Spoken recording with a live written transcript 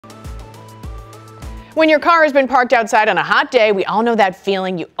When your car has been parked outside on a hot day, we all know that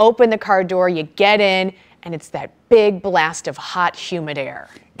feeling. You open the car door, you get in, and it's that big blast of hot, humid air.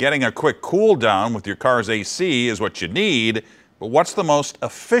 Getting a quick cool down with your car's AC is what you need, but what's the most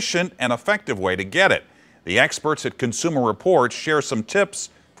efficient and effective way to get it? The experts at Consumer Reports share some tips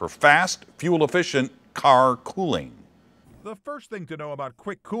for fast, fuel-efficient car cooling. The first thing to know about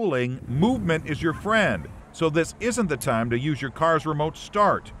quick cooling, movement is your friend. So this isn't the time to use your car's remote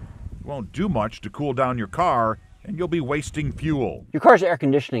start. It won't do much to cool down your car, and you'll be wasting fuel. Your car's air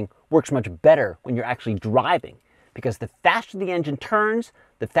conditioning works much better when you're actually driving, because the faster the engine turns,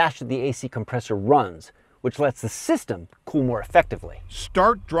 the faster the AC compressor runs, which lets the system cool more effectively.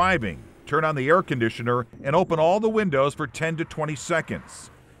 Start driving, turn on the air conditioner, and open all the windows for 10 to 20 seconds.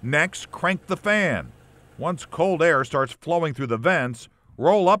 Next, crank the fan. Once cold air starts flowing through the vents,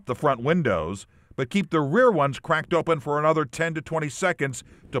 roll up the front windows, but keep the rear ones cracked open for another 10 to 20 seconds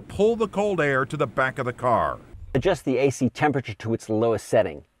to pull the cold air to the back of the car. Adjust the AC temperature to its lowest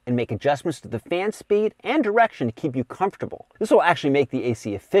setting and make adjustments to the fan speed and direction to keep you comfortable. This will actually make the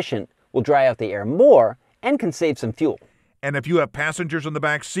AC efficient, will dry out the air more, and can save some fuel. And if you have passengers in the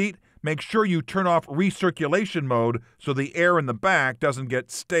back seat, make sure you turn off recirculation mode so the air in the back doesn't get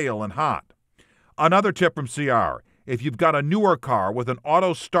stale and hot. Another tip from CR, if you've got a newer car with an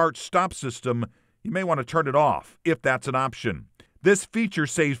auto start-stop system, you may want to turn it off, if that's an option. This feature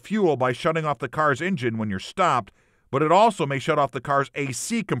saves fuel by shutting off the car's engine when you're stopped, but it also may shut off the car's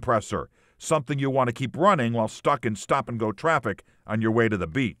AC compressor, something you want to keep running while stuck in stop-and-go traffic on your way to the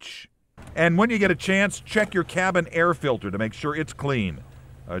beach. And when you get a chance, check your cabin air filter to make sure it's clean.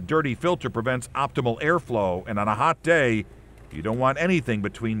 A dirty filter prevents optimal airflow, and on a hot day, you don't want anything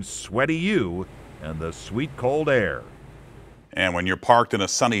between sweaty you and the sweet cold air. And when you're parked in a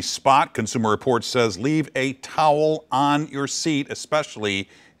sunny spot, Consumer Reports says leave a towel on your seat, especially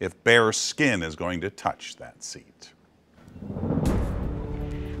if bare skin is going to touch that seat.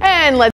 And let's